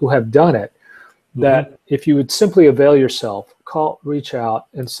 who have done it, that if you would simply avail yourself, reach out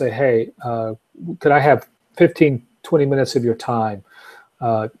and say, hey, could I have 15, 20 minutes of your time?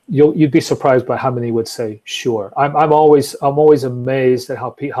 You'd be surprised by how many would say, sure. I'm always amazed at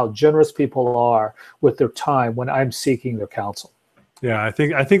how generous people are with their time when I'm seeking their counsel. Yeah, I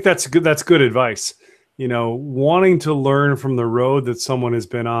think that's good. That's good advice. Wanting to learn from the road that someone has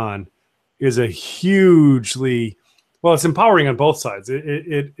been on is a hugely, well, it's empowering on both sides.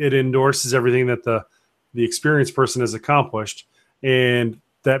 It endorses everything that the experienced person has accomplished, and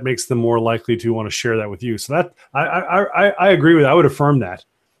that makes them more likely to want to share that with you. So that I agree with that. I would affirm that.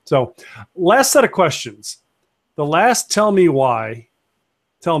 So last set of questions. The last tell me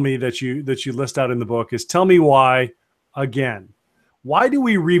that you list out in the book is tell me why again. Why do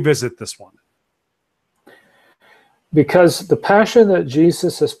we revisit this one? Because the passion that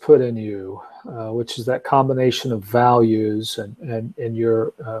Jesus has put in you, which is that combination of values and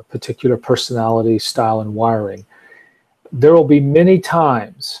your particular personality, style, and wiring, there will be many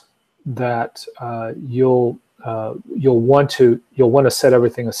times that you'll want to set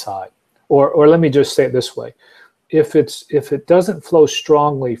everything aside, or let me just say it this way: if it doesn't flow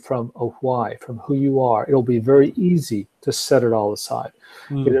strongly from a why, from who you are, it'll be very easy to set it all aside.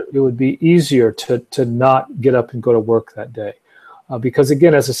 It would be easier to not get up and go to work that day. Because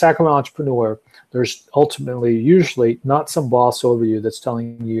again, as a sacramental entrepreneur, there's ultimately usually not some boss over you that's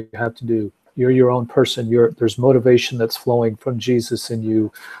telling you have to do. You're your own person. There's motivation that's flowing from Jesus in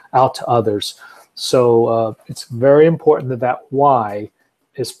you out to others. So it's very important that why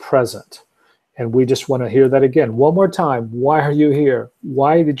is present. And we just want to hear that again. One more time. Why are you here?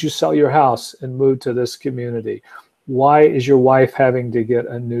 Why did you sell your house and move to this community? Why is your wife having to get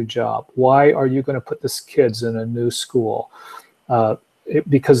a new job? Why are you going to put this kids in a new school?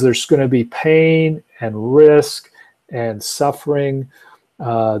 Because there's going to be pain and risk and suffering.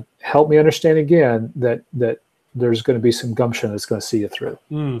 Help me understand again that there's going to be some gumption that's going to see you through.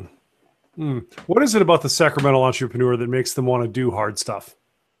 What is it about the sacramental entrepreneur that makes them want to do hard stuff?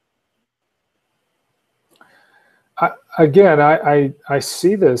 I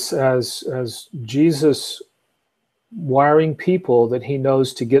see this as Jesus wiring people that he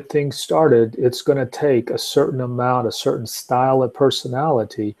knows to get things started. It's going to take a certain amount, a certain style of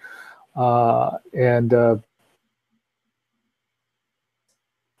personality, gosh,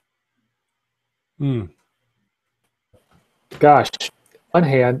 on one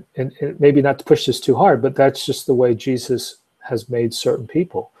hand, and maybe not to push this too hard, but that's just the way Jesus has made certain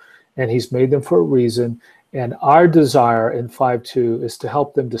people, and he's made them for a reason. And our desire in FiveTwo is to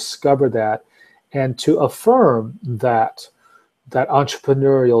help them discover that and to affirm that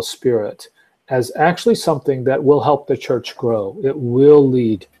entrepreneurial spirit as actually something that will help the church grow. It will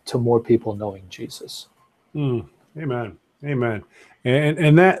lead to more people knowing Jesus. Amen. Amen.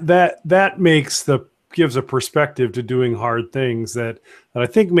 And that gives a perspective to doing hard things that I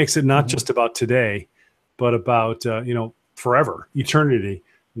think makes it not just about today, but about forever, eternity.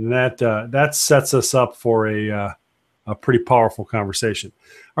 And that sets us up for a pretty powerful conversation.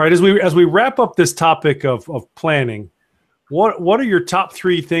 All right, as we wrap up this topic of planning, what are your top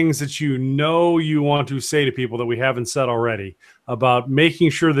 3 things that you want to say to people that we haven't said already about making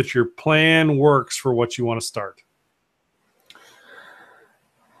sure that your plan works for what you want to start?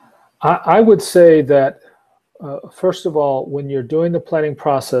 I would say that first of all, when you're doing the planning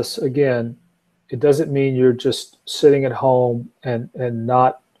process, again, it doesn't mean you're just sitting at home and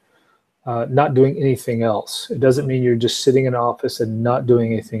not doing anything else. It doesn't mean you're just sitting in an office and not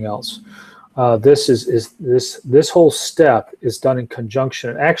doing anything else. This whole step is done in conjunction.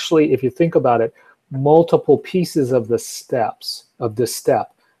 And actually, if you think about it, multiple pieces of this step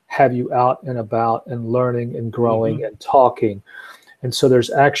have you out and about and learning and growing and talking. And so there's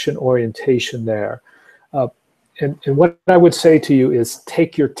action orientation there. And what I would say to you is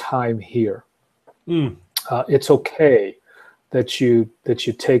take your time here. It's okay that you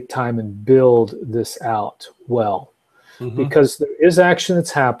take time and build this out well, because there is action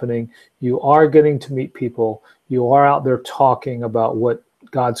that's happening. You are getting to meet people. You are out there talking about what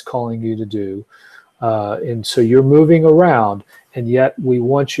God's calling you to do. And so you're moving around, and yet we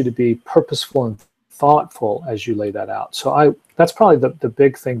want you to be purposeful and thoughtful as you lay that out. So that's probably the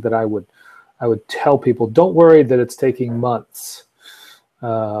big thing that I would tell people. Don't worry that it's taking months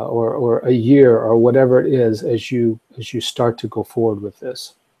or a year or whatever it is as you start to go forward with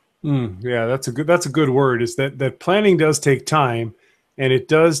this. Yeah, that's a good word. Is that planning does take time, and it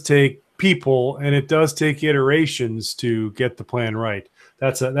does take people, and it does take iterations to get the plan right.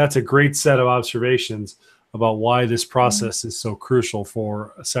 That's a great set of observations about why this process is so crucial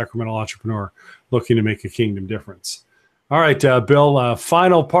for a sacramental entrepreneur looking to make a kingdom difference. All right, Bill,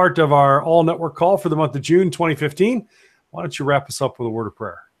 final part of our all network call for the month of June 2015. Why don't you wrap us up with a word of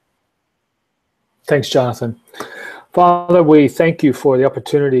prayer? Thanks, Jonathan. Father, we thank you for the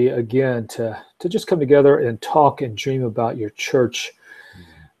opportunity again to just come together and talk and dream about your church,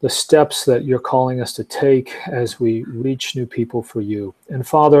 the steps that you're calling us to take as we reach new people for you. And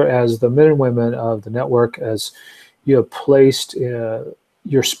Father, as the men and women of the network, as you have placed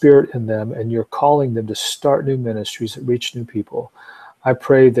your spirit in them and you're calling them to start new ministries that reach new people, I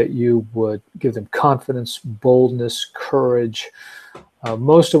pray that you would give them confidence, boldness, courage.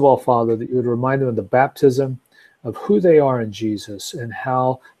 Most of all, Father, that you would remind them of the baptism, of who they are in Jesus, and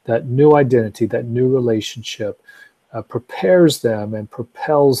how that new identity, that new relationship prepares them and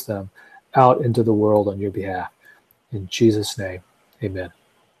propels them out into the world on your behalf. In Jesus' name, amen.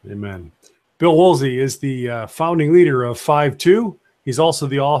 Amen. Bill Woolsey is the founding leader of FiveTwo. He's also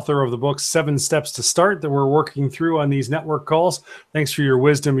the author of the book, 7 Steps to Start, that we're working through on these network calls. Thanks for your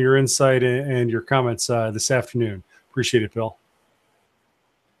wisdom, your insight, and your comments this afternoon. Appreciate it, Bill.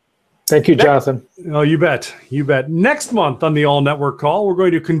 Thank you, Jonathan. Oh, you bet. You bet. Next month on the All Network Call, we're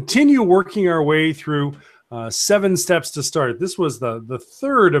going to continue working our way through 7 Steps to Start. This was the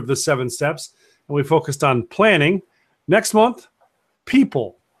third of the 7 steps, and we focused on planning. Next month,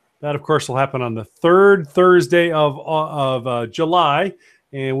 people. That, of course, will happen on the third Thursday of July,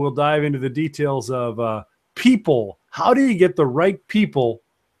 and we'll dive into the details of people. How do you get the right people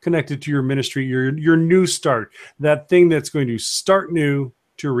connected to your ministry, your new start, that thing that's going to start new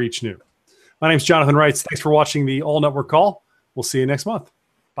to reach new? My name's Jonathan Reitz. Thanks for watching the All Network Call. We'll see you next month.